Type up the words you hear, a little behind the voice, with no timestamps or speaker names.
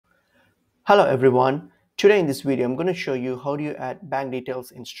Hello everyone. Today in this video I'm going to show you how do you add bank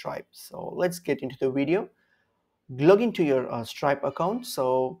details in Stripe. So let's get into the video. Log into your Stripe account.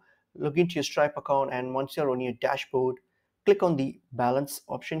 So log into your Stripe account, and once you're on your dashboard, click on the balance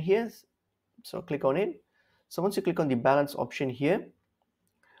option here. So click on it. So once you click on the balance option here,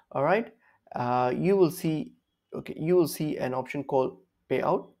 all right, you will see an option called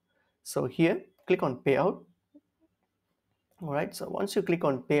payout. So here click on payout. All right, so once you click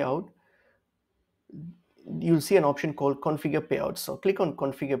on payout, you'll see an option called configure payout. So click on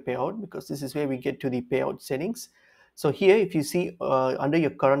configure payout because this is where we get to the payout settings. So here, if you see under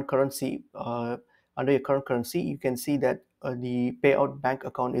your current currency, you can see that the payout bank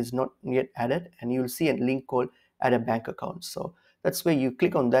account is not yet added, and you'll see a link called add a bank account. So that's where you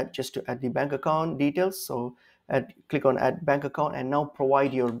click on that just to add the bank account details. So click on add bank account, and now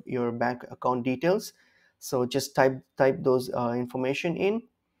provide your bank account details. So just type those information in.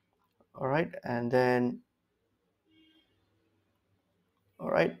 All right, and then all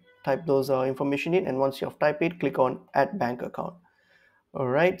right, type those information in, and once you have typed it, click on add bank account. All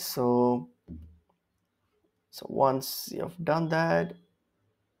right, so once you have done that,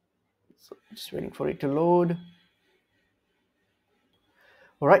 so just waiting for it to load.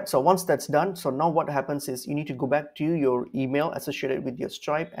 All right, so once that's done, so now what happens is you need to go back to your email associated with your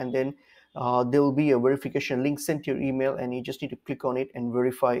Stripe, and then there will be a verification link sent to your email, and you just need to click on it and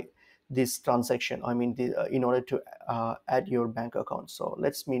verify this transaction. I mean, in order to add your bank account. So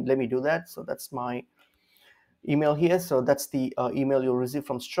let me do that. So that's my email here. So that's the email you'll receive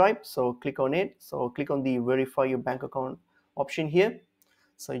from Stripe. So click on it. So click on the verify your bank account option here.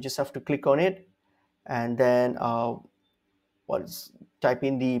 So you just have to click on it, and then once type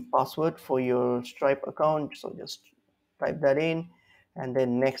in the password for your Stripe account. So just type that in, and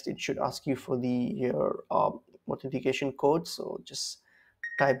then next it should ask you for your authentication code. So just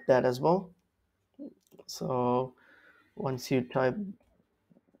type that as well. So once you type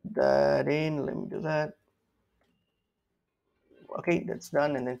that in, let me do that. Okay, that's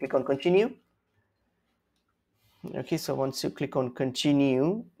done, and then click on continue. Okay, so once you click on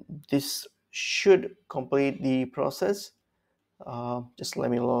continue, this should complete the process. Just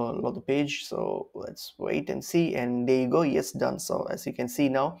let me load the page. So let's wait and see, and there you go. Yes, done. So as you can see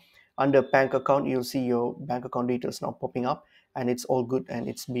now, under bank account, you'll see your bank account details now popping up, and it's all good, and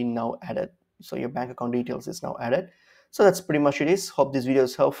it's been now added. So your bank account details is now added. So that's pretty much it is. Hope this video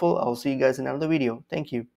is helpful. I'll see you guys in another video. Thank you.